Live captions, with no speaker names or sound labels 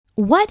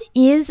What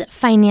is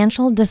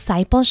financial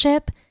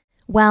discipleship?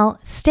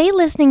 Well, stay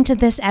listening to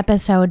this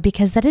episode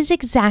because that is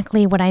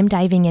exactly what I'm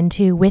diving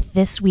into with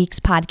this week's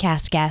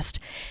podcast guest.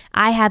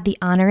 I had the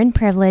honor and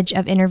privilege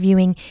of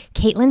interviewing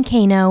Caitlin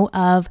Cano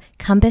of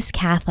Compass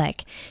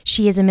Catholic.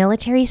 She is a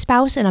military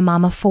spouse and a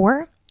mom of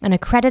four, an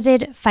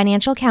accredited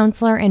financial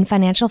counselor and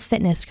financial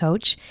fitness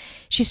coach.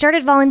 She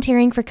started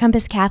volunteering for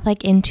Compass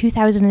Catholic in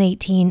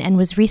 2018 and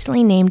was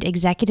recently named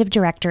executive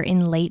director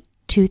in late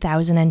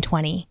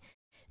 2020.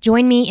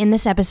 Join me in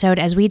this episode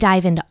as we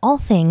dive into all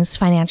things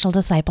financial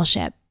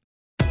discipleship.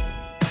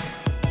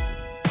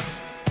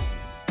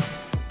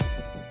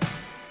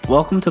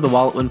 Welcome to the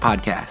Wallet Win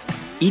Podcast.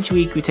 Each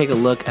week we take a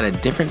look at a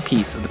different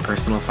piece of the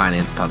personal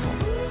finance puzzle.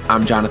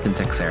 I'm Jonathan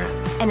Texera.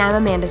 And I'm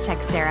Amanda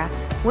Texera.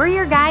 We're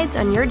your guides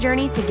on your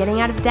journey to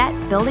getting out of debt,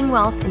 building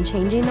wealth, and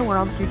changing the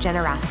world through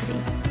generosity.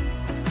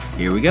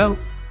 Here we go.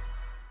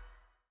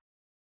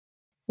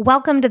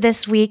 Welcome to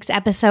this week's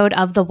episode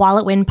of the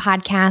Wallet Win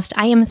Podcast.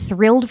 I am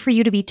thrilled for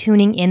you to be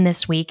tuning in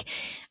this week.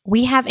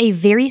 We have a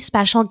very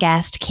special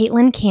guest,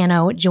 Caitlin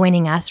Cano,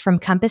 joining us from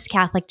Compass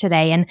Catholic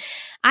today. And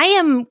I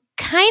am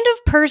kind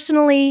of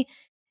personally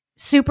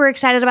super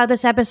excited about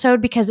this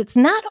episode because it's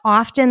not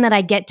often that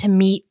I get to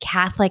meet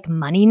Catholic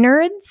money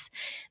nerds.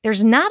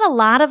 There's not a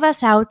lot of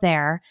us out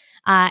there.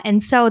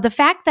 And so the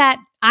fact that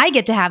I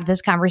get to have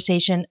this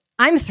conversation,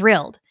 I'm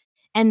thrilled.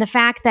 And the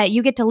fact that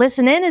you get to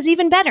listen in is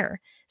even better.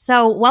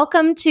 So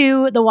welcome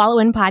to the Wallet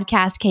Win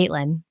Podcast,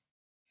 Caitlin.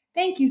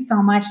 Thank you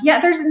so much.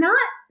 Yeah, there's not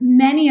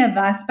many of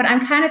us, but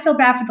I'm kind of feel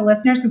bad for the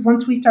listeners because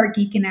once we start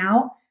geeking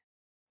out,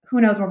 who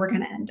knows where we're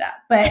going to end up.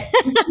 But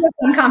it's a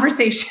fun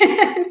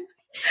conversation.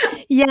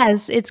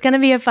 Yes, it's going to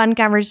be a fun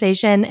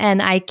conversation,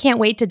 and I can't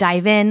wait to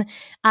dive in.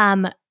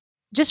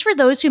 Just for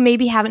those who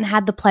maybe haven't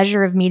had the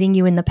pleasure of meeting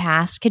you in the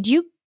past, could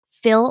you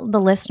fill the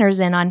listeners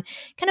in on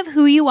kind of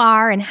who you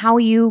are and how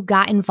you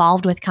got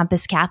involved with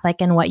Compass Catholic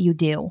and what you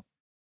do?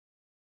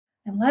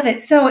 I love it.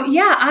 So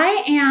yeah,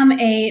 I am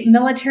a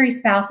military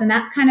spouse, and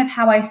that's kind of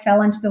how I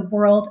fell into the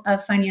world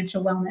of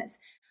financial wellness.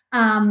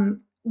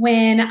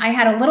 When I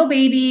had a little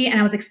baby and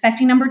I was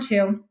expecting number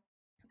two,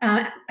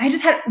 I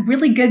just had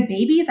really good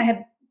babies. I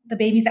had the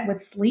babies that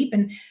would sleep,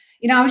 and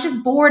I was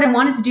just bored and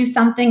wanted to do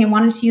something and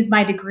wanted to use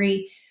my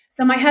degree.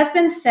 So my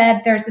husband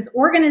said there's this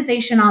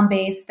organization on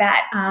base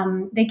that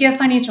they give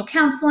financial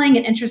counseling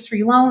and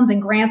interest-free loans and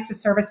grants to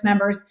service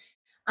members,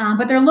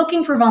 but they're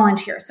looking for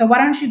volunteers. So why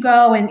don't you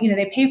go and,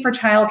 they pay for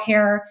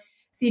childcare,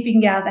 see if you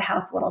can get out of the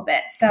house a little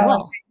bit. So I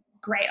was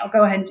like, great, I'll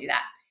go ahead and do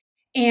that.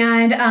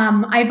 And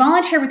I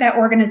volunteered with that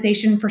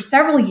organization for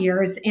several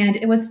years, and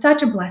it was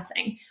such a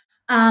blessing.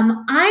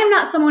 I am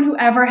not someone who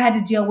ever had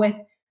to deal with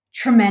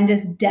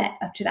tremendous debt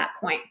up to that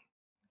point,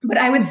 but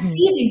I would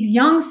see these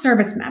young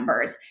service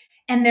members,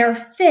 and they're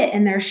fit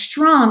and they're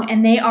strong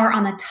and they are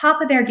on the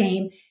top of their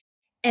game,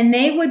 and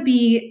they would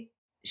be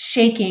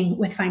shaking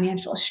with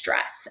financial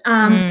stress.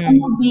 Some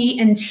would be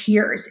in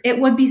tears.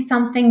 It would be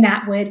something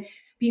that would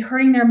be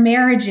hurting their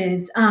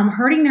marriages,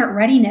 hurting their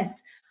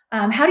readiness.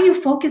 How do you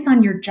focus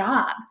on your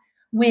job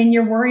when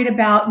you're worried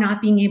about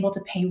not being able to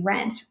pay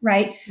rent,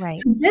 right?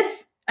 So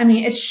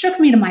it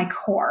shook me to my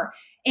core.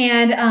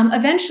 And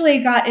eventually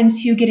I got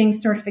into getting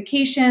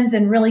certifications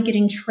and really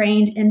getting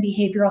trained in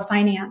behavioral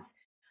finance.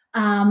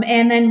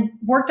 And then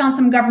worked on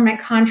some government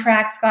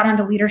contracts, got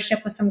onto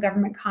leadership with some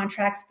government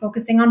contracts,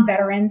 focusing on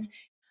veterans.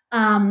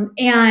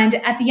 And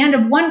at the end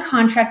of one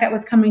contract that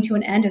was coming to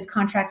an end, as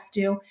contracts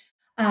do,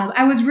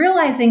 I was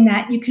realizing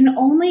that you can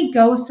only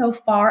go so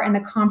far in the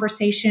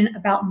conversation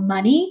about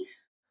money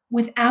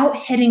without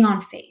hitting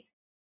on faith.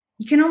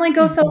 You can only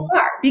go so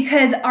far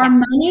because our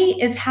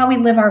money is how we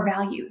live our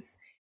values.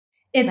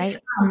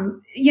 It's,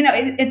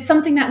 it's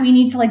something that we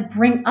need to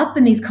bring up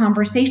in these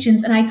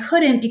conversations. And I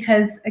couldn't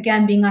because,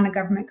 again, being on a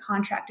government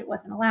contract, it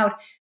wasn't allowed.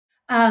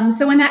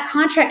 So when that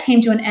contract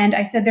came to an end,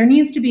 I said, there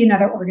needs to be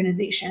another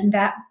organization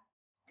that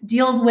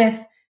deals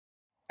with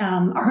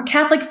our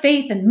Catholic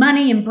faith and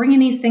money and bringing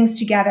these things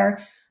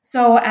together.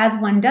 So as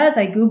one does,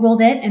 I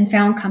Googled it and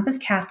found Compass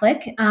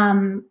Catholic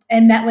and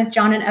met with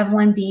John and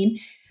Evelyn Bean.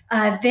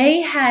 They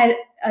had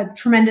a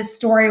tremendous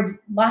story of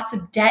lots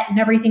of debt and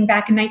everything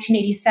back in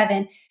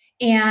 1987.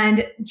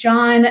 And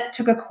John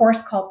took a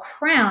course called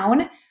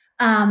Crown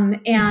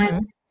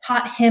and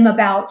taught him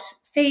about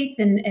faith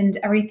and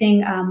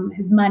everything,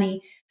 his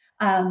money.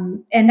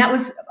 And that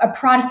was a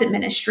Protestant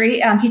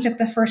ministry. He took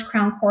the first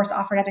Crown course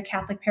offered at a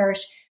Catholic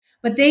parish,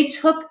 but they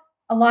took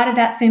a lot of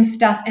that same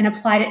stuff and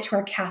applied it to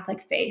our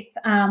Catholic faith.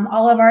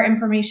 All of our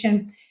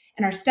information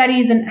and our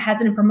studies and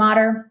has an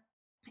imprimatur,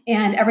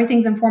 and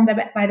everything's informed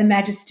by the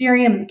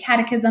magisterium and the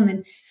catechism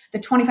and the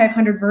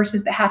 2,500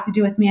 verses that have to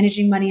do with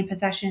managing money and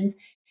possessions.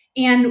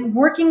 And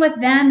working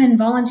with them and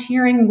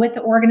volunteering with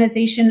the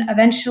organization,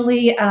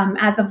 eventually,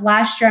 as of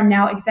last year, I'm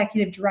now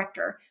executive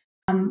director.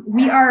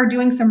 We are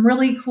doing some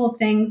really cool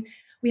things.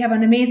 We have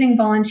an amazing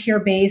volunteer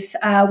base.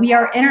 We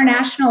are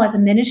international as a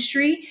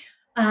ministry.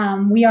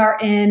 We are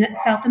in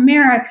South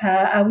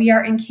America. We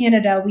are in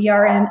Canada. We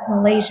are in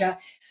Malaysia.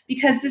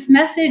 Because this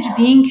message,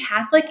 being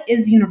Catholic,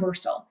 is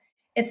universal.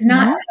 It's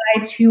not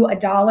tied to a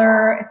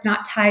dollar. It's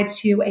not tied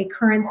to a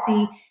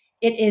currency.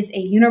 It is a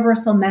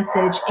universal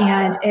message,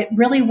 and it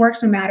really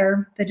works no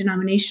matter the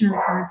denomination of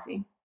the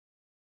currency.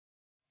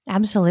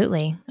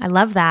 Absolutely. I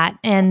love that.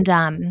 And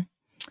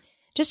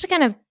just to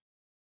kind of,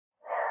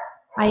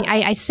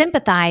 I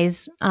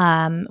sympathize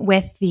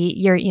with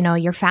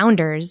your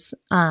founders,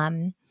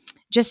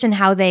 just in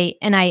how they,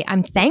 and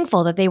I'm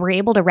thankful that they were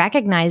able to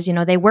recognize,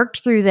 they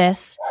worked through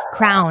this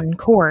crown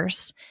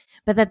course,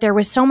 but that there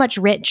was so much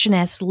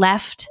richness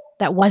left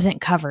that wasn't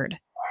covered,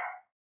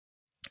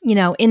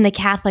 in the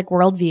Catholic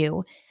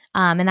worldview.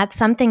 And that's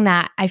something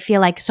that I feel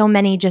like so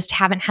many just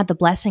haven't had the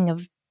blessing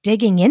of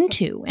digging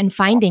into and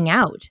finding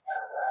out,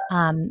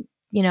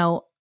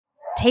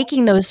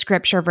 taking those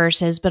scripture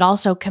verses, but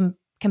also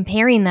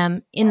comparing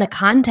them in the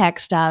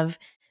context of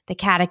the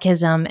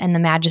catechism and the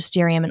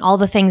magisterium and all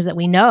the things that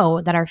we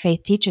know that our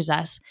faith teaches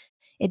us.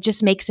 It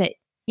just makes it,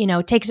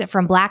 takes it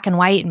from black and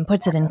white and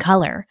puts it in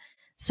color.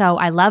 So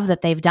I love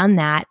that they've done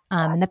that,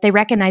 and that they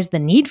recognize the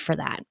need for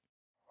that.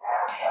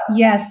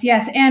 Yes.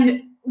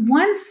 And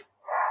once,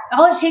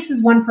 all it takes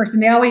is one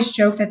person. They always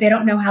joke that they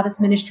don't know how this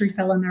ministry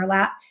fell in their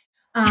lap.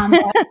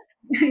 What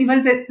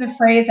is it? The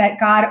phrase that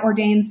God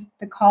ordains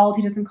the called,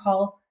 he doesn't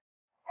call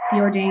the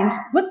ordained.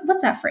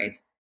 What's that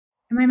phrase?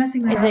 Am I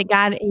messing that up? Is it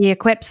God, he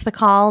equips the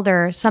called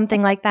or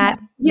something like that?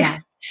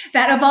 Yes.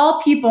 That of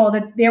all people,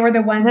 that they were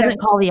the ones that doesn't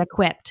call the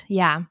equipped.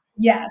 Yeah.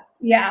 Yes.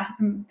 Yeah.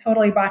 I'm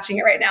totally botching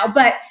it right now.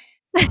 But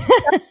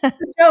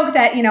the joke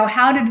that,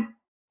 how did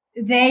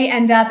they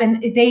end up,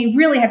 and they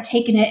really have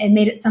taken it and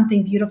made it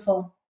something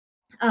beautiful.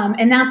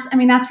 And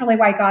that's really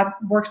why God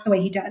works the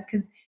way he does,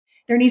 because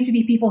there needs to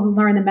be people who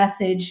learn the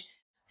message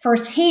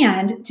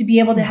firsthand to be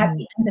able to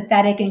be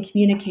empathetic and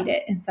communicate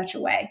it in such a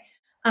way.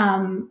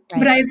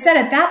 But I had said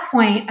at that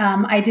point,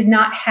 I did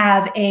not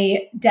have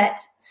a debt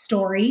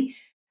story.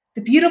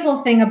 The beautiful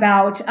thing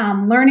about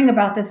learning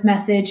about this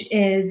message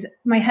is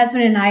my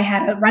husband and I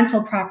had a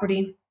rental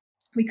property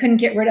we couldn't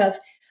get rid of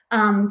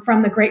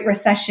from the Great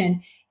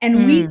Recession.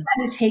 And we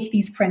had to take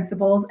these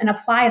principles and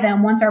apply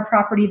them once our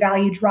property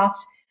value dropped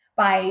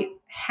by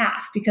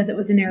half because it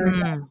was in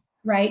Arizona,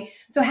 right?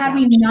 So had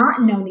we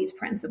not known these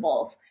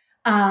principles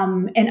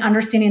and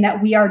understanding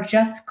that we are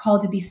just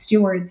called to be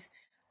stewards,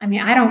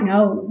 I don't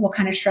know what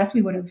kind of stress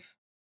we would have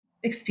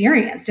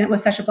experienced. And it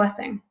was such a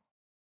blessing.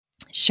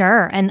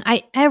 Sure. And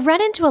I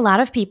run into a lot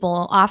of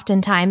people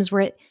oftentimes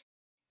where,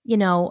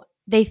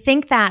 they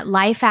think that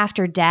life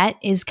after debt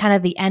is kind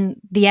of the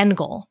end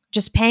goal.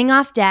 Just paying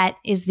off debt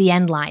is the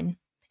end line.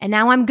 And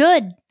now I'm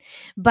good.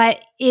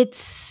 But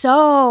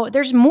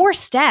there's more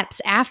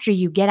steps after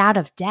you get out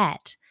of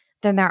debt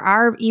than there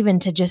are even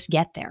to just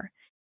get there.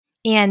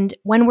 And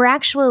when we're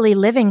actually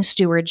living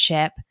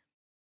stewardship,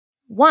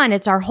 one,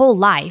 it's our whole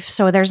life.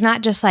 So there's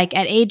not just like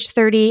at age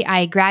 30,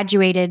 I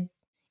graduated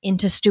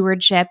into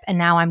stewardship and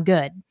now I'm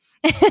good.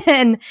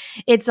 And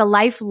it's a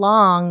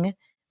lifelong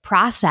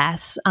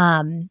process.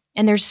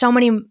 And there are so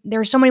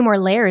many more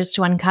layers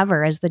to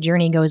uncover as the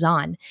journey goes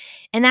on.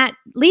 And that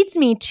leads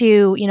me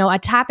to, a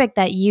topic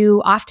that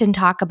you often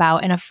talk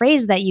about and a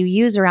phrase that you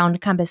use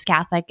around Compass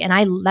Catholic and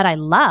that I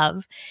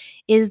love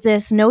is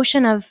this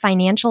notion of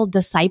financial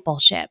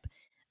discipleship.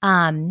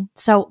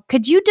 So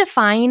could you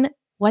define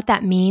what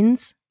that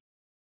means?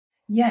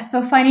 Yes.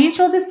 So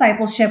financial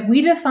discipleship,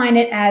 we define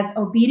it as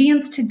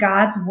obedience to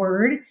God's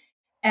word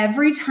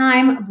every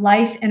time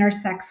life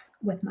intersects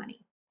with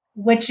money,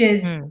 which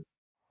is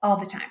all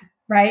the time,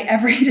 right?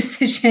 Every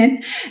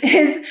decision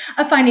is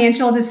a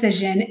financial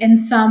decision in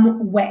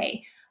some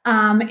way.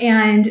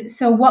 And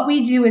so what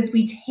we do is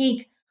we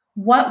take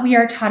what we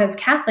are taught as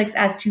Catholics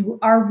as to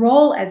our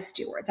role as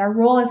stewards, our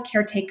role as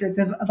caretakers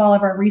of all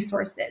of our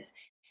resources,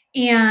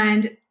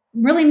 and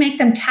really make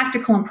them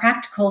tactical and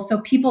practical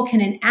so people can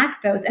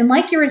enact those. And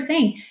like you were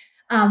saying,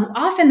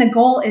 often the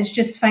goal is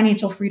just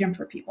financial freedom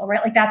for people,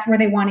 right? Like that's where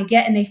they want to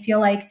get. And they feel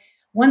like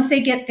once they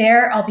get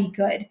there, I'll be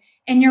good.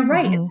 And you're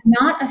right. It's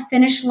not a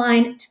finish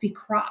line to be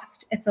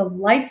crossed. It's a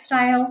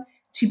lifestyle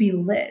to be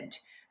lived.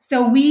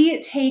 So we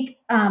take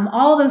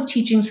all those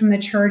teachings from the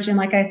church and,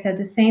 like I said,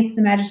 the saints,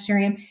 the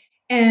magisterium,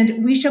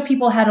 and we show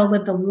people how to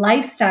live the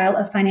lifestyle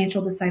of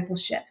financial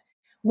discipleship,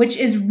 which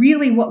is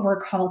really what we're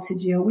called to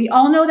do. We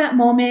all know that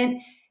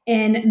moment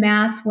in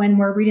Mass when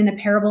we're reading the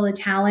parable of the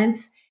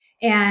talents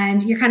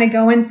and you're kind of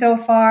going so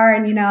far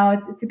and,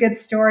 it's a good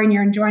story and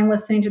you're enjoying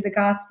listening to the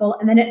gospel.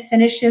 And then it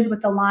finishes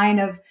with the line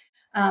of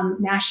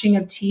gnashing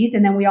of teeth.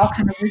 And then we all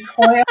kind of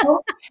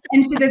recoil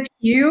into the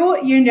pew,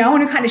 and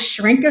we kind of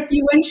shrink a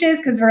few inches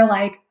because we're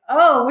like,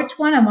 oh, which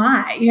one am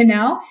I,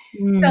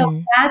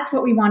 So that's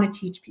what we want to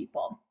teach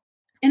people.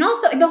 And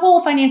also the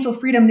whole financial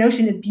freedom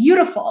notion is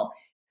beautiful.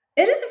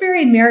 It is a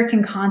very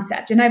American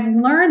concept. And I've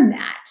learned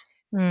that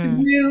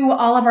through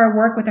all of our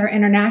work with our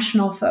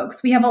international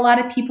folks. We have a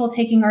lot of people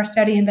taking our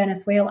study in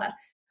Venezuela.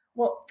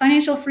 Well,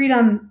 financial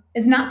freedom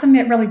is not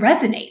something that really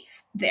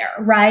resonates there,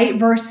 right?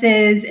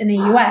 Versus in the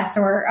US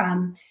or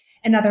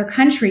in other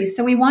countries.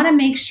 So we want to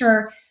make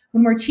sure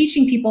when we're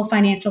teaching people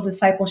financial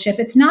discipleship,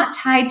 it's not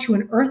tied to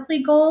an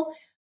earthly goal,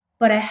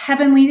 but a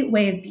heavenly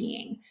way of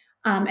being.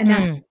 And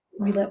that's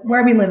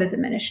where we live as a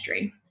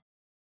ministry.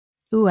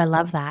 Ooh, I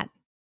love that.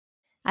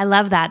 I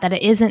love that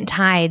it isn't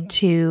tied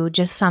to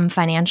just some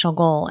financial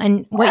goal.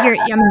 And what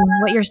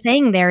you're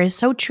saying there is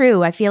so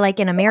true. I feel like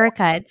in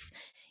America, it's,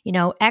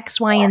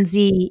 X, Y, and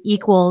Z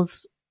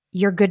equals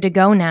you're good to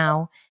go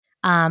now.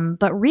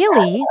 But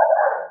really,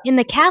 in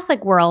the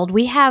Catholic world,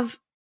 we have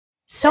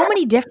so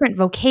many different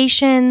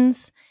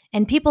vocations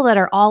and people that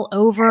are all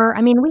over.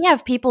 I mean, we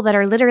have people that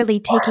are literally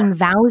taking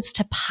vows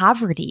to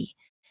poverty,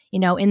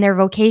 in their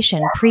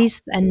vocation,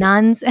 priests and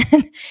nuns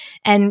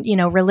and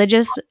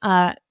religious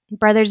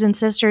brothers and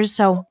sisters.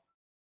 So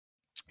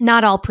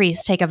not all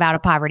priests take a vow to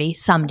poverty.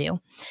 Some do.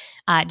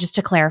 Just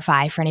to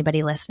clarify for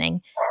anybody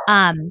listening.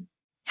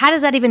 How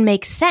does that even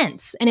make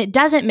sense? And it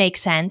doesn't make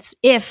sense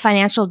if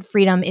financial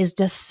freedom is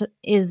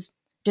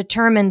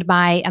determined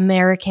by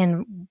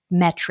American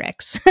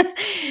metrics.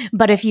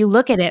 But if you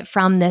look at it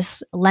from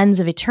this lens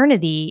of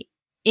eternity,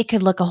 it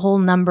could look a whole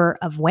number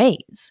of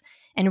ways.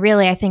 And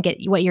really, I think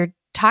what you're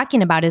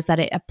talking about is that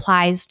it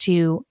applies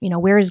to,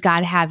 where does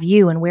God have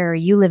you and where are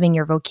you living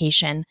your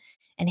vocation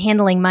and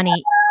handling money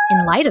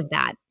in light of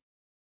that.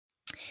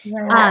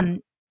 Yeah.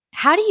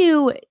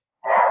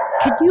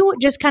 Could you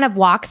just kind of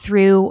walk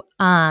through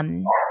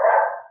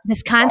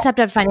this concept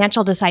of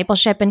financial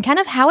discipleship and kind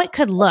of how it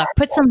could look,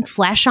 put some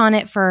flesh on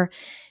it for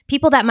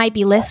people that might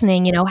be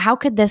listening? How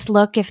could this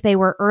look if they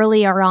were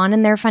earlier on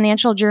in their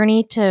financial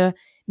journey to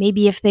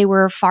maybe if they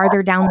were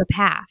farther down the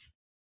path?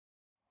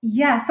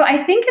 Yeah, so I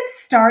think it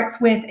starts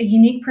with a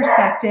unique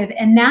perspective,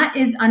 and that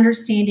is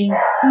understanding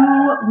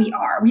who we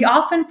are. We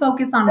often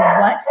focus on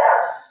what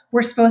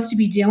we're supposed to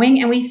be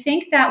doing, and we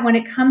think that when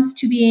it comes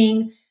to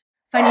being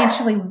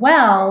financially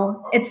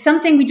well, it's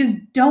something we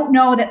just don't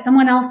know that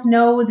someone else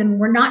knows, and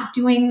we're not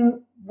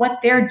doing what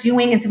they're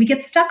doing, and so we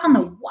get stuck on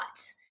the what.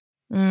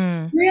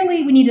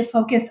 Really, we need to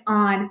focus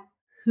on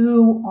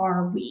who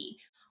are we.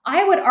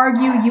 I would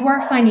argue you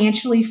are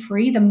financially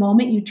free the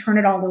moment you turn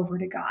it all over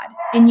to God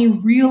and you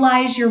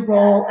realize your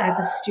role as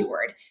a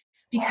steward,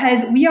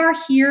 because we are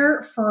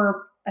here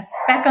for a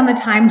speck on the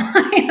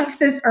timeline of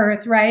this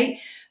earth, right?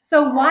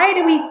 So why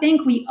do we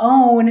think we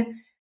own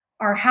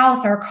our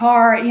house, our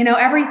car,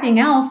 everything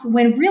else,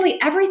 when really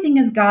everything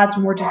is God's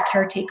and we're just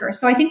caretakers?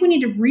 So I think we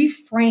need to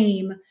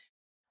reframe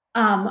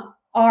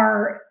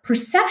our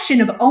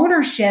perception of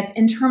ownership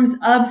in terms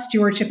of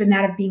stewardship and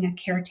that of being a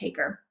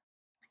caretaker.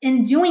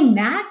 In doing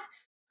that,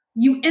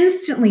 you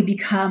instantly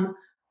become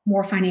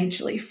more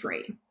financially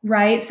free,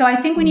 right? So I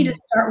think we need to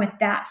start with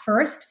that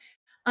first.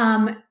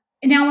 Now,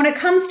 when it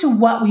comes to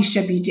what we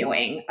should be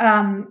doing,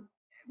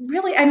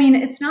 really,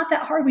 it's not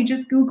that hard. We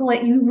just Google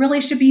it. You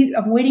really should be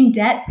avoiding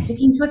debt,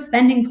 sticking to a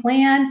spending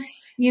plan,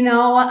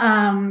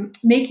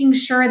 making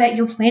sure that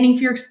you're planning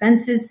for your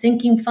expenses,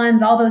 sinking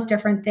funds, all those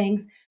different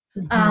things.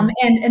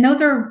 And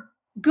those are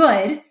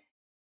good.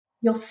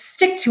 You'll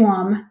stick to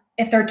them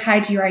if they're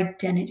tied to your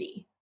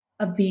identity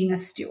of being a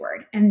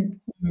steward and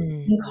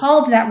being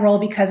called to that role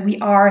because we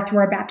are through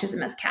our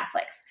baptism as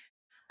Catholics.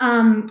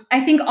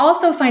 I think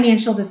also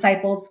financial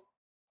disciples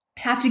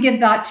have to give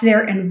thought to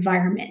their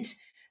environment,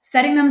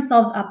 setting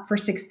themselves up for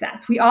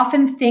success. We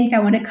often think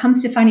that when it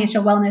comes to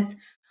financial wellness,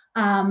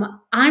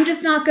 I'm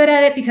just not good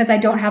at it because I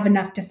don't have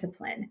enough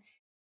discipline.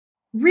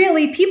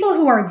 Really, people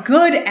who are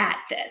good at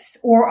this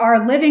or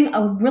are living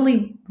a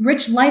really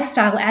rich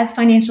lifestyle as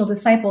financial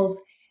disciples,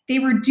 they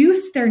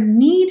reduce their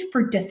need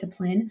for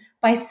discipline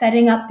by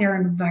setting up their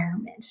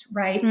environment,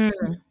 right?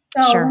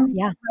 Sure.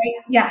 Yeah. Right?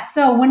 Yeah.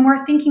 So when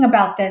we're thinking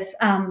about this,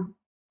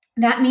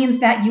 that means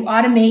that you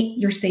automate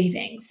your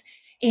savings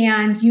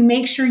and you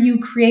make sure you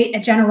create a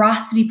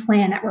generosity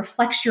plan that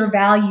reflects your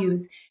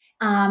values,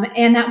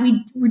 and that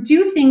we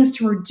do things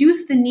to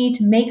reduce the need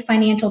to make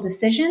financial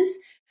decisions.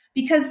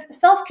 Because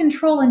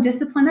self-control and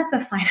discipline, that's a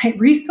finite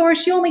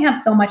resource. You only have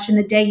so much in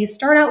the day. You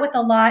start out with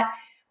a lot.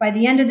 By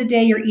the end of the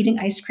day, you're eating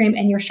ice cream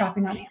and you're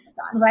shopping on Amazon,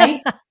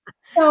 right?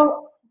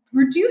 So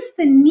reduce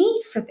the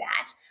need for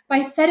that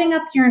by setting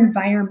up your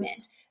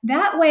environment.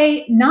 That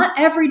way, not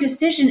every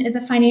decision is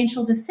a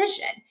financial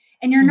decision.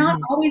 And you're not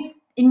always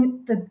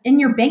in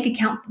your bank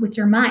account with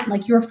your mind.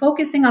 Like, you're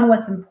focusing on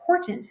what's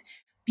important,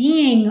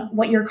 being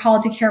what you're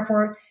called to care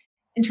for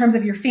in terms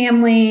of your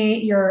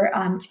family, your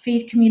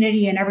faith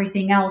community, and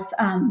everything else,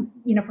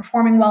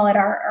 performing well at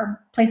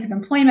our place of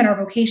employment, our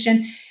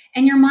vocation.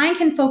 And your mind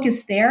can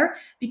focus there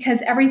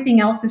because everything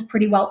else is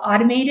pretty well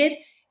automated.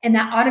 And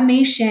that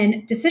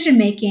automation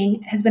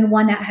decision-making has been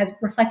one that has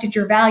reflected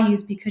your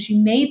values because you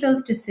made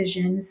those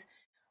decisions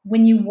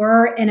when you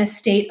were in a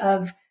state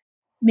of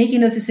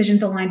making those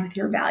decisions aligned with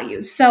your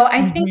values. So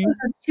I think those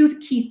are two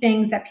key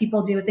things that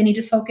people do is they need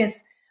to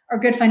focus, or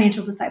good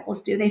financial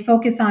disciples do. They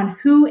focus on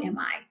who am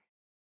I?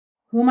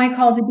 Who am I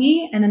called to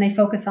be? And then they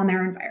focus on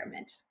their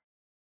environment.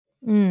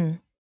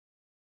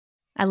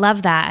 I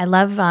love that. I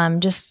love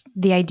just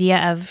the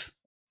idea of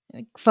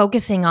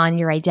focusing on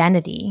your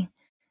identity.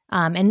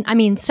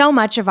 And so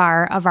much of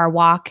our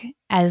walk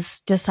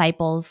as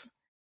disciples,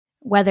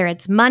 whether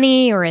it's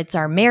money or it's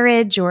our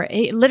marriage or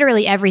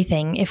literally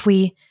everything, if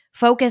we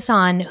focus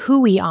on who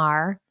we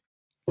are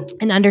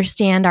and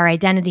understand our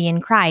identity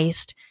in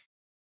Christ,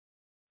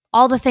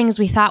 all the things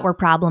we thought were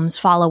problems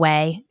fall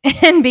away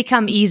and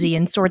become easy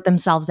and sort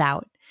themselves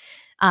out.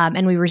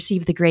 And we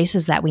receive the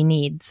graces that we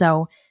need.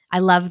 So I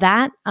love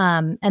that.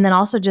 And then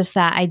also just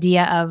that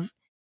idea of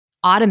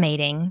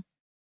automating,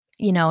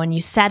 and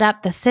you set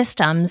up the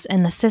systems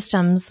and the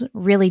systems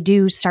really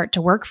do start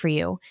to work for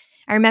you.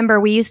 I remember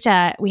we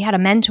had a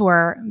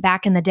mentor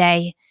back in the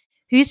day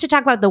who used to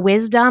talk about the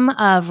wisdom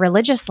of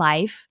religious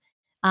life.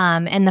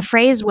 And the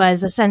phrase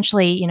was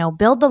essentially,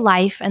 build the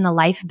life and the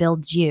life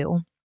builds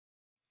you.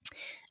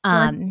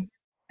 I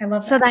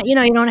love that. So that, you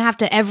don't have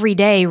to every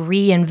day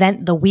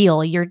reinvent the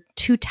wheel. You're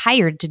too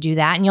tired to do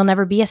that, and you'll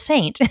never be a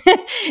saint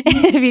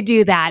if you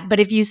do that. But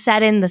if you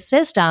set in the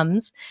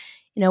systems,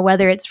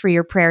 whether it's for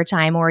your prayer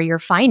time or your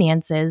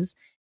finances,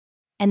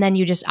 and then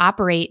you just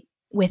operate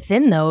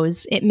within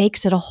those, it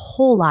makes it a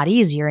whole lot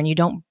easier, and you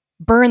don't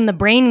burn the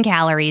brain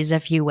calories,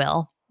 if you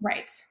will.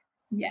 Right.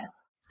 Yes.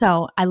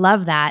 So I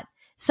love that.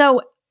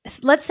 So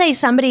let's say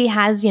somebody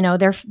has,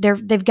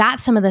 they've got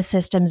some of the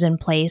systems in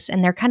place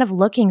and they're kind of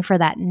looking for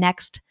that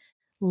next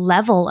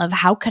level of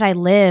how could I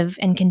live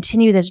and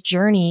continue this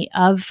journey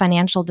of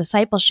financial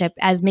discipleship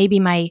as maybe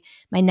my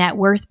net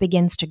worth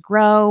begins to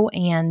grow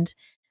and,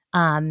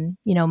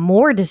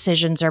 more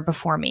decisions are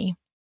before me.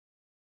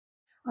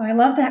 Oh, I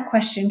love that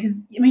question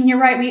because, you're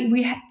right.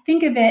 We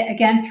think of it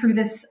again through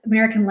this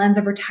American lens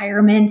of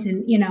retirement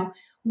and,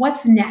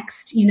 what's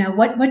next?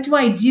 What do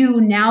I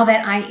do now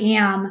that I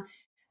am,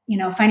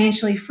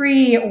 financially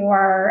free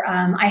or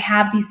I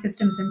have these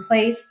systems in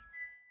place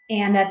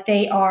and that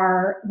they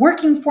are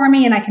working for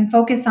me and I can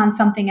focus on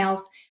something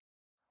else.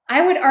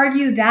 I would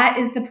argue that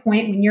is the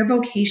point when your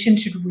vocation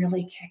should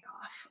really kick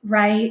off,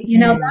 right?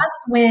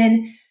 That's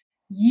when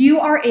you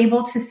are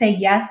able to say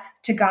yes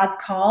to God's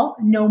call,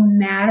 no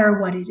matter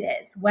what it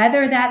is,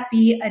 whether that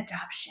be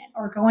adoption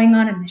or going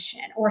on a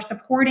mission or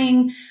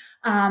supporting,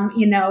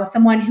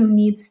 someone who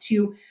needs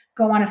to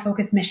go on a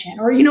focused mission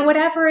or,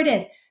 whatever it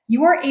is,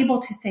 you are able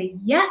to say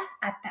yes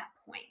at that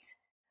point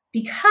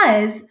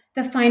because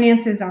the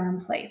finances are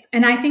in place.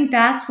 And I think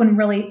that's when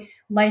really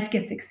life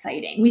gets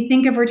exciting. We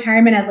think of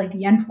retirement as like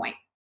the end point.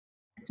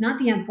 It's not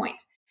the end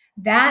point.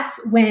 That's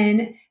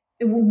when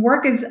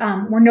work is,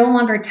 we're no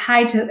longer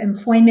tied to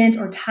employment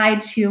or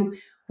tied to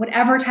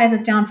whatever ties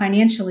us down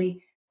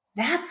financially.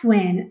 That's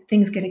when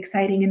things get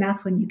exciting. And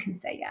that's when you can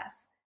say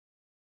yes.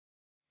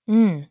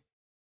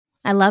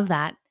 I love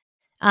that.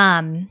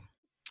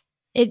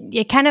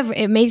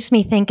 It makes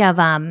me think of,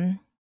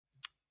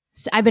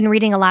 I've been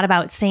reading a lot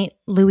about St.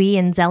 Louis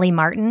and Zelly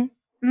Martin.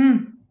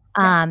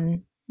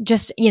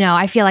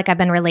 I feel like I've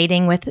been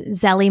relating with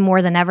Zelly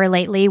more than ever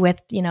lately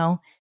with,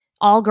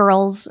 all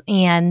girls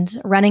and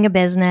running a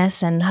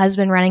business and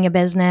husband running a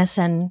business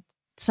and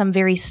some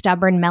very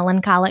stubborn,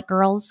 melancholic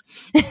girls.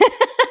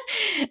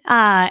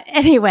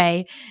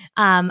 Anyway,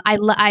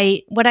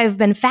 what I've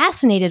been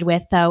fascinated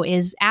with though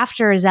is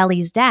after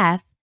Zelly's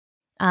death,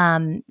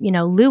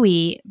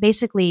 Louis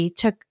basically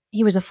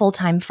he was a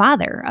full-time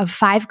father of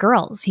 5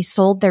 girls. He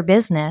sold their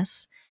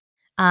business,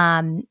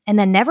 and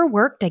then never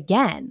worked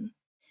again.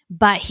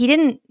 But he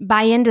didn't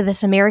buy into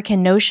this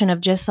American notion of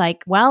just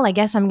like, well, I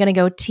guess I'm going to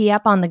go tee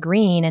up on the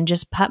green and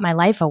just put my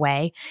life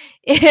away.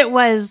 It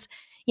was,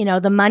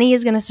 the money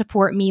is going to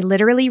support me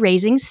literally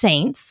raising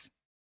saints,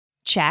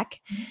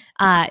 check,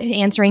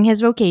 answering his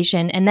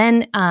vocation. And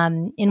then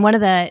in one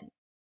of I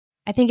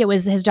think it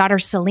was his daughter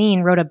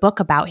Celine wrote a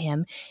book about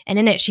him. And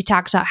in it, she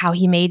talks about how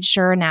he made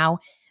sure now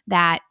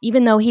that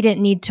even though he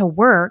didn't need to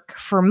work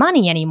for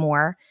money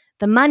anymore,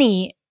 the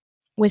money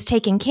was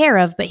taken care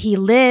of, but he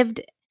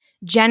lived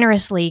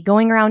generously,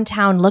 going around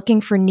town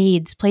looking for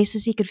needs,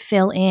 places he could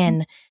fill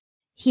in.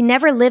 He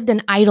never lived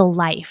an idle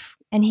life,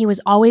 and he was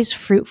always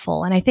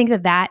fruitful. And I think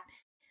that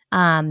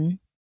kind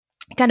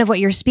of what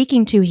you're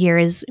speaking to here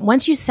is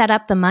once you set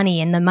up the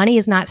money and the money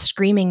is not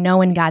screaming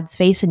no in God's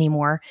face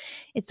anymore,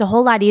 it's a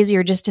whole lot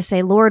easier just to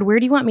say, Lord, where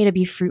do you want me to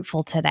be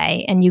fruitful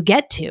today? And you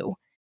get to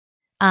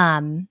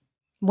when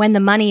the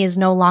money is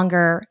no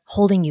longer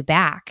holding you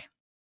back.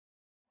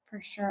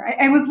 For sure.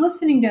 I was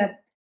listening to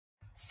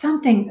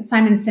something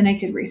Simon Sinek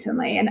did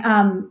recently, and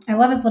I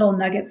love his little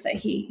nuggets that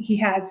he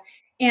has.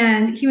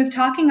 And he was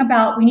talking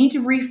about we need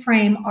to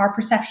reframe our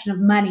perception of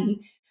money.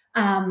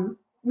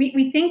 We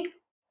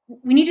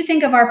need to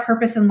think of our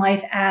purpose in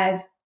life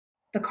as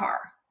the car,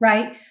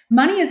 right?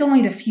 Money is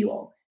only the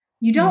fuel.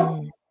 You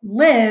don't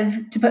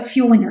live to put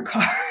fuel in your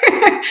car,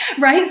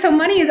 right? So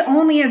money is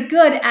only as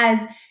good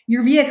as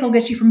your vehicle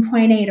gets you from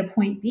point A to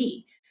point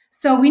B.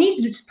 So we need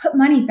to just put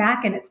money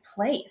back in its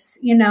place.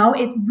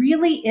 It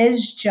really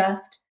is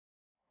just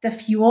the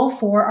fuel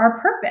for our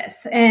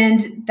purpose.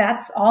 And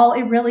that's all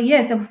it really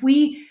is. If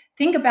we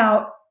think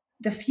about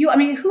the fuel,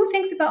 who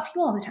thinks about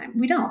fuel all the time?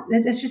 We don't.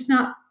 It's just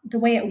not the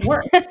way it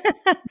works.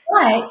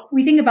 But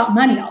we think about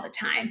money all the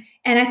time.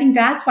 And I think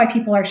that's why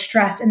people are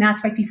stressed. And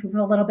that's why people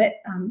feel a little bit,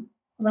 a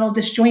little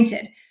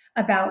disjointed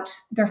about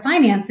their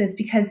finances,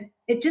 because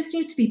it just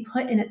needs to be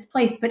put in its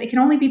place. But it can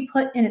only be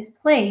put in its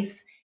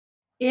place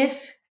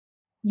if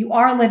you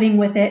are living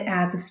with it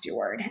as a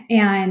steward.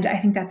 And I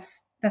think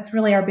that's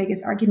really our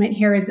biggest argument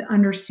here, is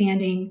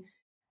understanding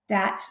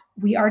that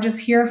we are just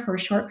here for a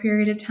short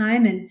period of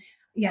time. And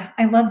yeah,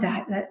 I love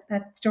that.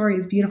 That story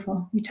is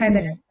beautiful. You tied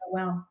that in so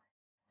well.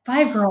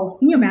 5 girls.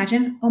 Can you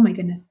imagine? Oh my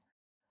goodness.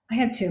 I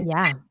had 2.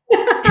 Yeah.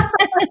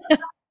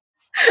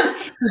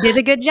 You did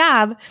a good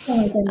job. Oh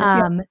my goodness.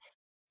 Yeah.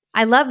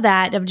 I love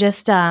that of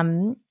just,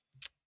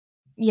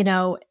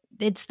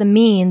 it's the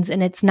means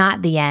and it's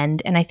not the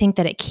end. And I think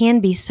that it can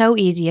be so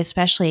easy,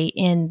 especially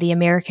in the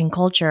American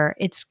culture.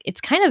 It's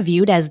kind of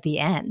viewed as the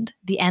end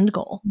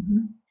goal,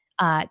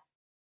 Mm-hmm.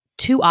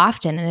 too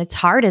often. And it's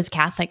hard as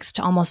Catholics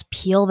to almost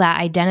peel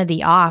that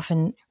identity off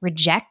and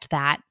reject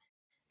that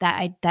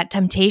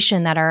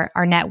temptation that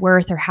our net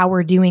worth or how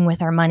we're doing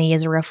with our money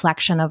is a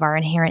reflection of our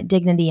inherent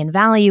dignity and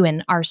value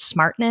and our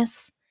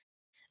smartness.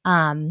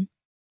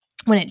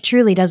 When it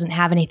truly doesn't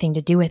have anything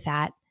to do with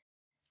that.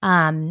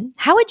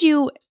 Could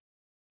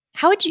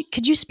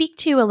you speak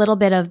to a little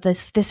bit of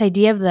this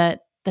idea of the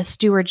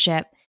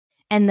stewardship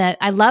and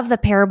I love the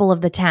parable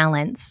of the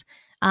talents.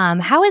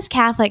 How as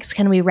Catholics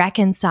can we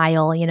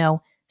reconcile,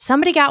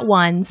 somebody got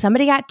 1,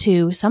 somebody got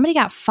 2, somebody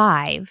got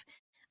 5.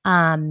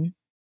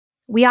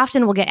 We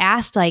often will get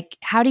asked, like,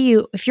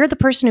 if you're the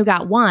person who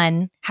got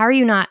 1, how are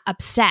you not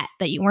upset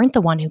that you weren't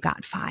the one who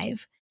got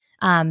 5?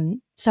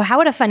 So how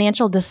would a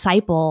financial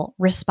disciple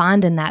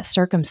respond in that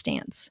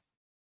circumstance?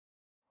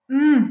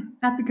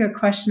 That's a good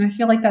question. I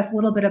feel like that's a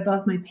little bit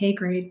above my pay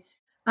grade.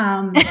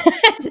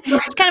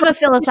 It's kind of a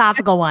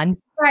philosophical one.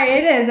 Right,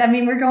 it is. I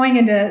mean, we're going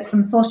into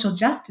some social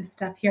justice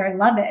stuff here. I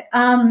love it.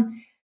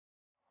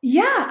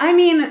 Yeah, I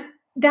mean,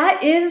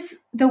 that is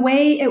the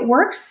way it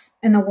works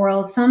in the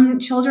world. Some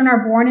children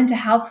are born into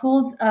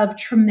households of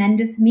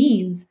tremendous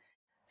means.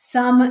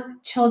 Some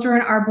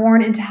children are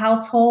born into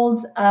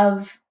households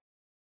of,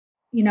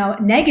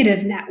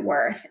 negative net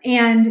worth.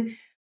 And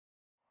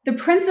the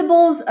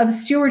principles of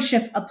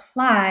stewardship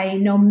apply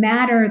no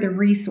matter the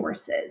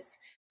resources.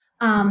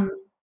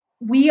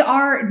 We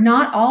are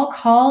not all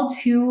called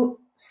to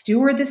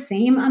steward the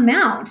same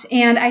amount.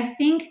 And I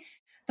think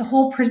the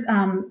whole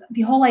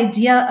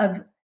idea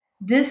of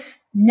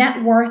this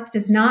net worth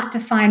does not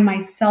define my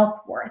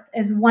self-worth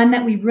is one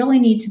that we really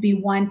need to be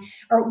one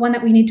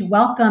that we need to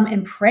welcome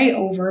and pray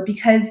over,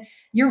 because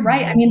you're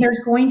right. I mean,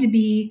 there's going to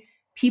be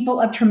people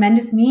of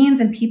tremendous means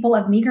and people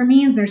of meager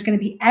means. There's going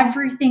to be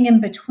everything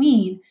in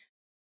between.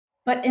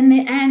 But in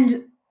the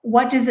end,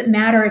 what does it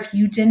matter if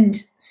you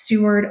didn't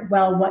steward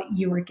well what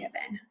you were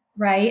given,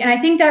 right? And I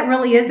think that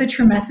really is the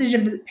true message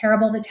of the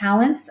parable of the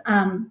talents,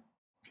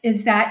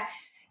 is that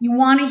you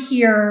want to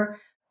hear,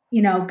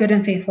 good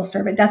and faithful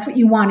servant. That's what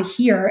you want to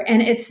hear.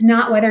 And it's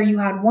not whether you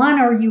had 1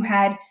 or you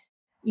had,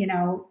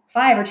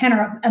 5 or 10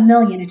 or a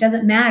million. It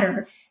doesn't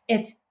matter.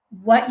 It's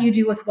what you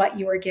do with what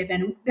you were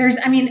given.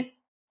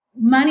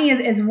 Money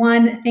is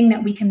one thing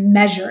that we can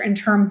measure in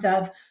terms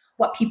of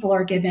what people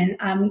are given.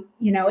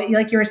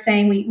 Like you were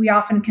saying, we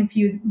often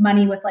confuse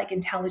money with like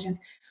intelligence.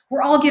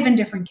 We're all given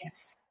different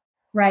gifts,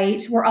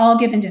 right? We're all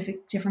given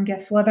different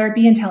gifts, whether it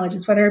be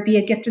intelligence, whether it be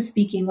a gift of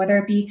speaking, whether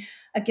it be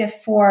a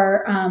gift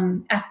for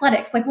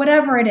athletics, like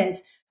whatever it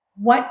is.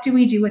 What do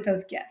we do with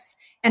those gifts?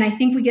 And I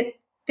think we get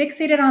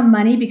fixated on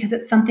money because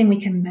it's something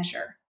we can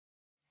measure.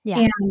 Yeah.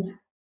 And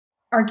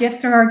our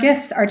gifts are our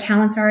gifts, our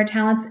talents are our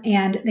talents,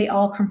 and they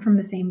all come from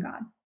the same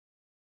God.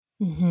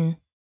 Mm-hmm.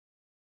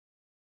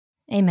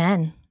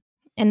 Amen.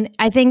 And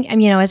I think,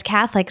 as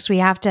Catholics, we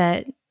have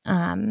to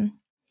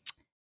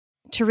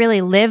really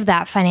live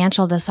that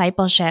financial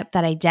discipleship,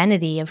 that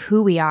identity of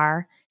who we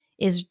are,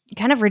 is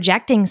kind of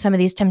rejecting some of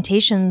these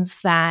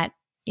temptations that,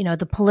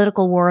 the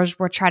political wars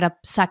will try to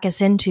suck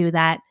us into,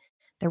 that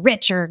the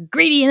rich are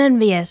greedy and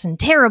envious and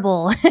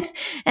terrible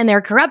and they're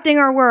corrupting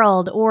our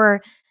world,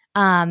 or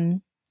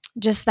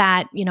just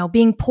that,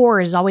 being poor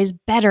is always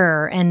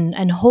better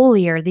and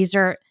holier. These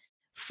are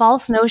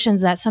false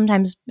notions that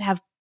sometimes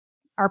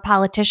our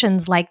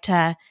politicians like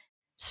to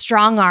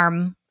strong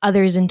arm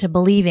others into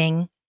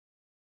believing.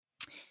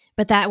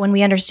 But that when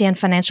we understand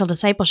financial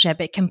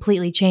discipleship, it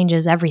completely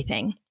changes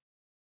everything.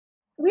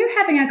 We were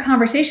having a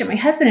conversation, my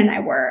husband and I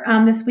were,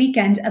 this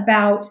weekend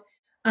about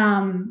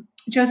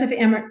Joseph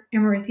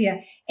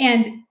Arimathea.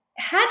 And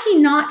had he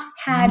not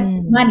had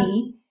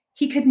money,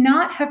 he could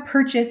not have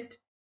purchased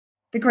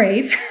the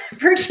grave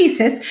for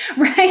Jesus,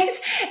 right?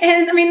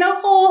 And I mean, the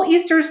whole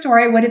Easter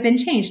story would have been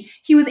changed.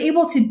 He was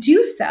able to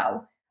do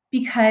so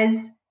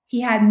because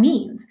he had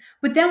means.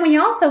 But then we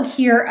also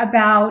hear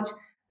about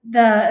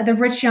the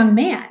rich young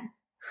man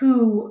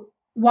who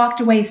walked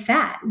away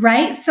sad,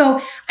 right?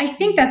 So I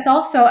think that's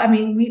also,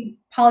 we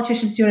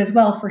politicians do it as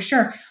well, for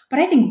sure. But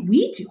I think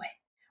we do it,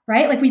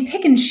 right? Like we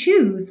pick and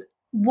choose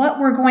what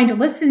we're going to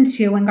listen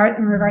to in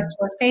regards to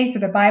our faith or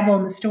the Bible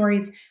and the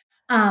stories,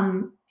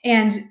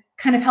 and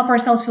kind of help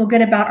ourselves feel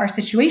good about our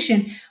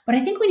situation. But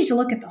I think we need to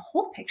look at the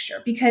whole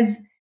picture, because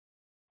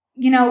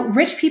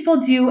rich people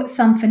do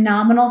some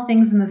phenomenal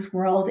things in this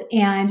world.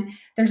 And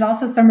there's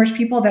also some rich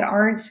people that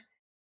aren't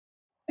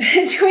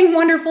doing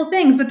wonderful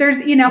things. But there's,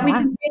 we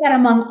can say that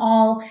among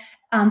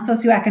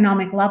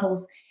socioeconomic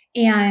levels.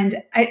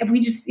 And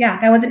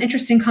that was an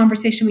interesting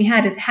conversation we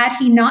had, is had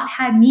he not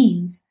had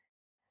means,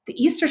 the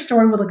Easter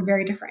story would look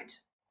very different.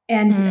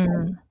 And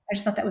I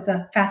just thought that was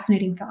a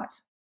fascinating thought.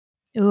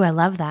 Ooh, I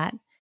love that.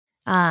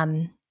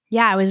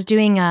 I was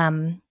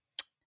doing,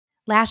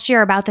 last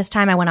year about this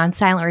time I went on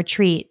silent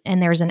retreat,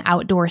 and there was an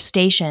outdoor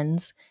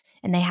stations,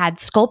 and they had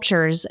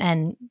sculptures,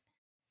 and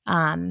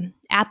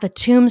at the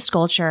tomb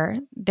sculpture,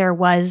 there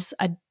was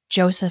a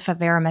Joseph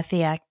of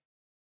Arimathea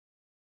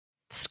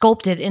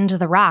sculpted into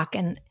the rock.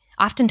 And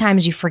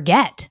oftentimes you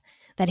forget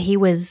that he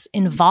was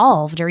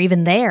involved or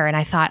even there. And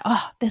I thought,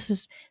 oh, this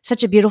is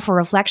such a beautiful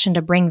reflection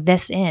to bring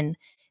this in,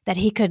 that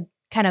he could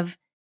kind of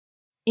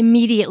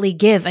immediately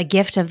give a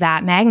gift of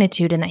that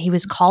magnitude, and that he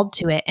was called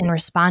to it and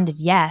responded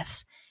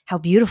yes. How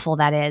beautiful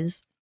that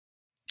is.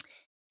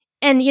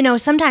 And,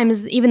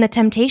 sometimes even the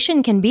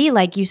temptation can be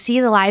like, you see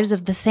the lives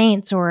of the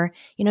saints, or,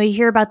 you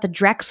hear about the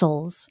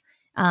Drexels,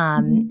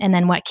 and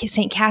then what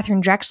St.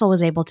 Catherine Drexel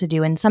was able to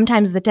do. And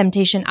sometimes the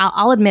temptation,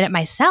 I'll admit it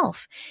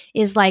myself,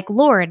 is like,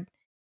 Lord,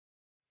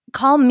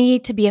 call me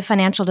to be a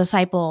financial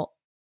disciple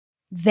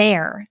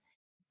there.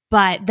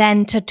 But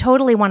then to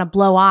totally want to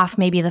blow off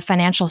maybe the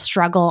financial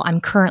struggle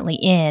I'm currently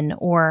in,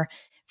 or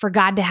for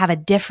God to have a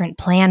different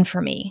plan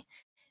for me.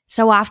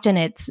 So often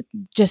it's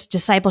just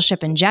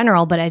discipleship in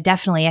general, but it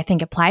definitely, I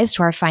think, applies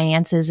to our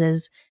finances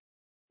is,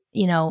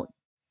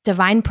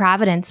 divine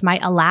providence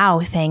might allow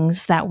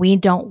things that we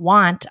don't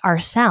want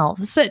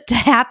ourselves to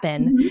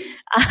happen.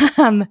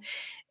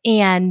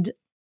 And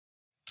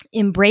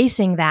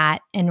embracing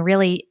that, and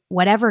really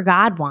whatever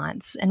God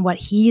wants and what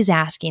he's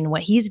asking,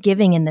 what he's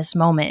giving in this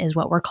moment is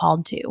what we're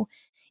called to.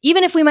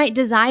 Even if we might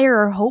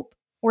desire or hope,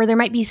 or there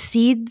might be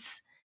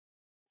seeds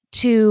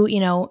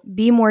to,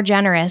 be more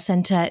generous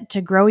and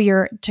to grow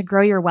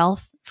your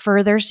wealth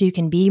further so you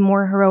can be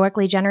more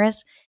heroically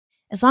generous,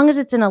 as long as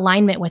it's in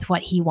alignment with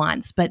what he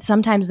wants. But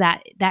sometimes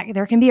that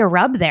there can be a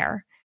rub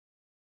there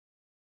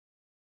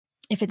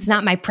if it's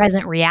not my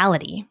present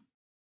reality.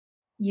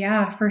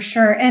 Yeah, for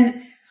sure.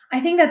 And I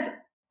think that's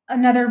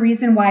another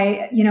reason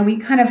why, we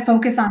kind of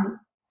focus on,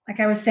 like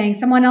I was saying,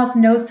 someone else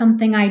knows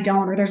something I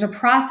don't, or there's a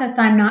process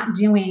I'm not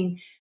doing.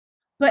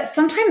 But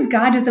sometimes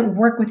God doesn't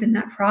work within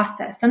that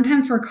process.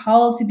 Sometimes we're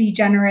called to be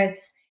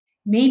generous,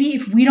 maybe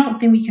if we don't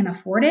think we can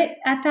afford it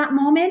at that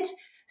moment.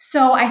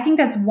 So I think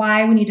that's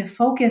why we need to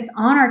focus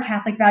on our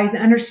Catholic values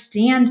and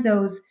understand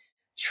those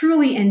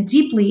truly and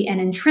deeply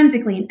and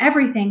intrinsically and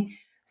everything,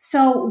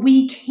 so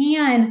we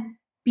can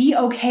be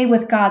okay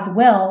with God's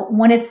will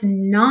when it's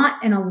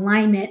not in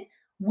alignment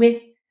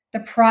with the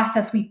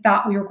process we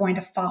thought we were going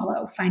to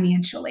follow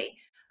financially.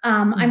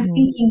 I'm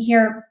thinking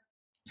here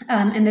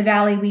in the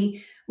Valley,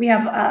 we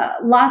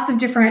have lots of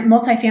different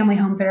multifamily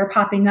homes that are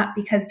popping up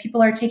because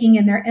people are taking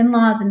in their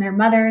in-laws and their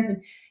mothers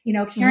and,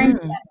 caring for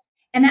them.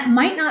 And that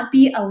might not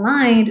be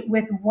aligned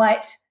with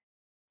what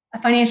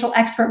a financial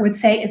expert would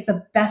say is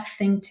the best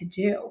thing to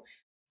do.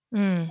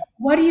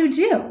 What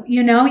do?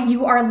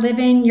 You are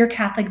living your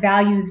Catholic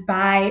values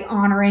by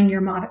honoring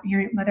your mother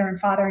and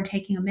father and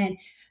taking them in.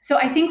 So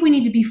I think we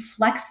need to be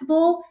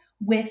flexible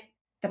with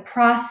the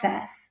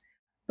process,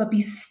 but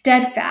be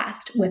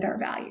steadfast with our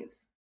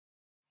values.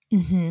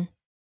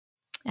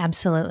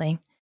 Absolutely.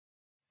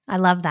 I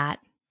love that.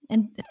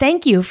 And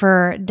thank you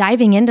for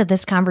diving into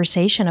this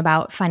conversation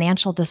about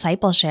financial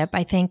discipleship.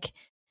 I think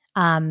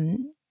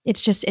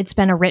it's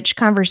been a rich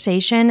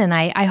conversation, and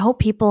I hope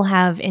people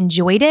have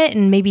enjoyed it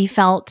and maybe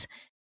felt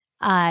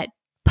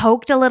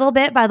poked a little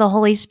bit by the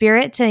Holy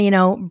Spirit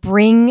to,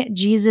 bring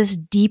Jesus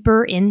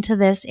deeper into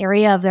this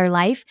area of their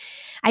life.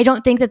 I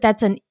don't think that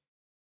that's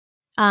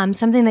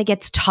something that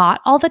gets taught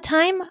all the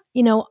time.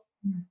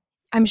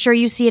 I'm sure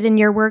you see it in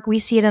your work. We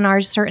see it in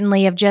ours,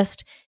 certainly, of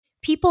just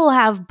people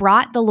have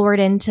brought the Lord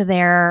into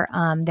their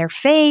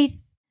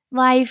faith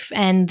life,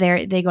 and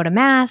they go to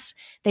Mass.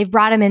 They've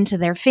brought him into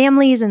their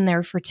families and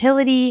their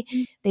fertility.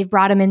 They've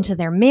brought him into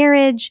their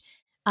marriage,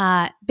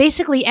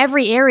 basically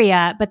every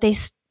area, but they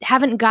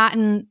haven't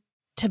gotten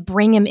to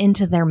bring him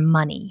into their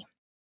money.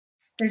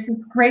 There's a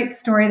great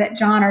story that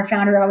John, our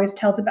founder, always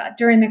tells about.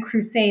 During the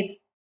Crusades,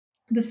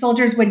 the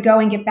soldiers would go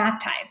and get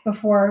baptized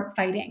before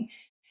fighting.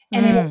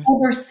 And they would pull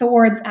their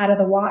swords out of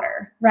the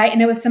water, right? And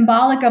it was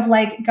symbolic of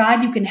like,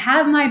 God, you can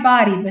have my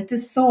body, but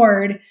this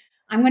sword,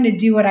 I'm going to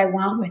do what I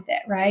want with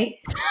it, right?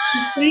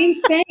 The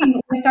same thing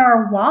with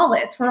our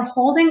wallets. We're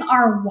holding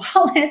our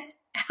wallets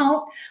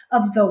out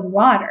of the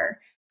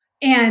water,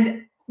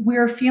 and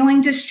we're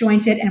feeling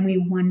disjointed, and we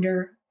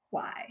wonder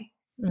why.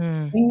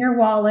 Bring your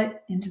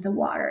wallet into the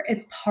water.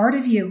 It's part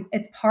of you.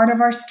 It's part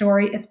of our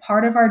story. It's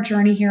part of our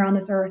journey here on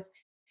this earth.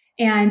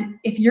 And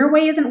if your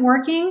way isn't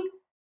working,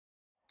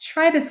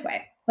 try this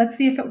way. Let's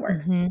see if it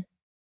works.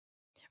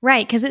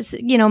 Right. Because it's,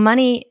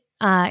 money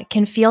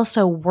can feel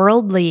so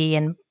worldly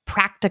and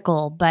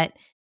practical, but,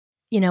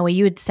 what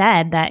you had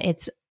said, that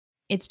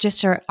it's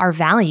just our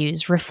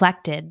values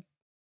reflected.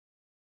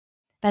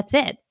 That's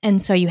it.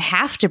 And so you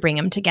have to bring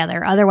them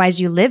together.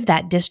 Otherwise, you live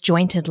that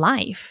disjointed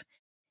life.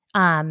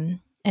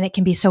 And it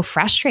can be so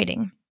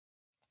frustrating.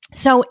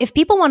 So if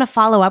people want to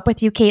follow up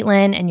with you,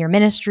 Caitlin, and your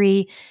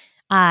ministry,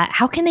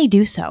 how can they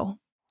do so?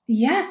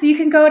 Yeah, so you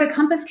can go to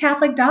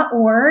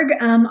compasscatholic.org.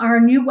 Our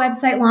new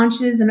website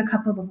launches in a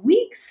couple of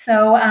weeks,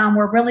 so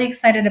we're really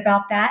excited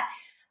about that.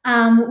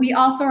 We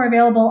also are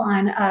available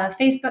on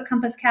Facebook,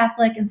 Compass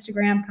Catholic,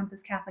 Instagram,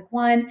 Compass Catholic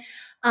One,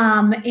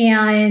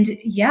 and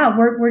yeah,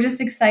 we're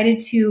just excited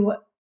to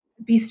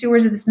be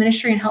stewards of this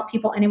ministry and help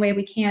people any way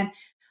we can.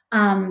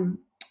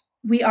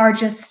 We are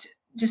just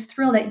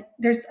thrilled that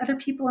there's other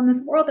people in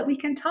this world that we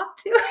can talk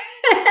to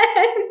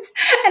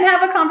and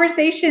have a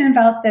conversation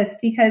about this,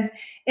 because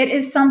it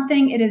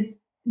is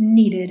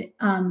needed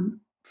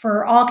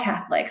for all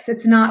Catholics.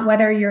 It's not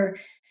whether you're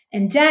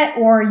in debt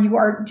or you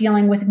are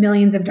dealing with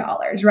millions of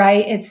dollars,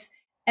 right? It's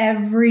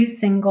every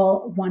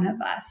single one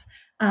of us.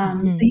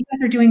 So you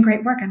guys are doing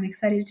great work. I'm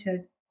excited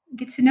to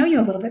get to know you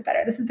a little bit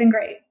better. This has been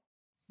great.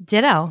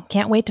 Ditto.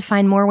 Can't wait to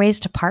find more ways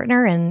to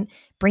partner and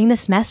bring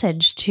this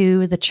message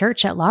to the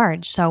church at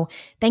large. So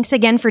thanks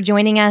again for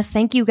joining us.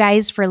 Thank you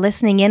guys for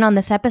listening in on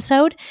this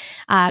episode.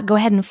 Go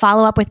ahead and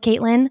follow up with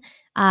Caitlin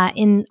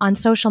on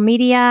social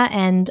media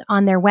and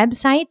on their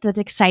website. That's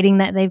exciting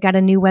that they've got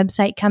a new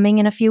website coming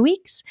in a few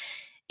weeks.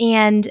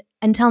 And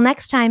until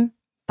next time,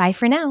 bye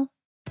for now.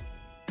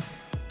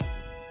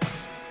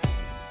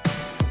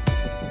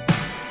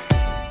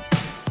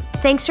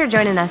 Thanks for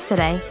joining us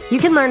today. You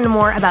can learn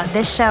more about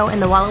this show and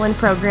the WalletWin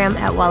program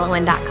at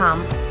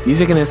walletwin.com.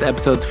 Music in this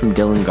episode's from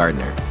Dylan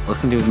Gardner.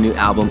 Listen to his new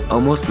album,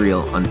 Almost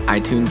Real, on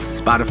iTunes,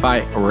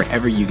 Spotify, or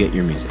wherever you get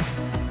your music.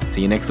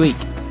 See you next week.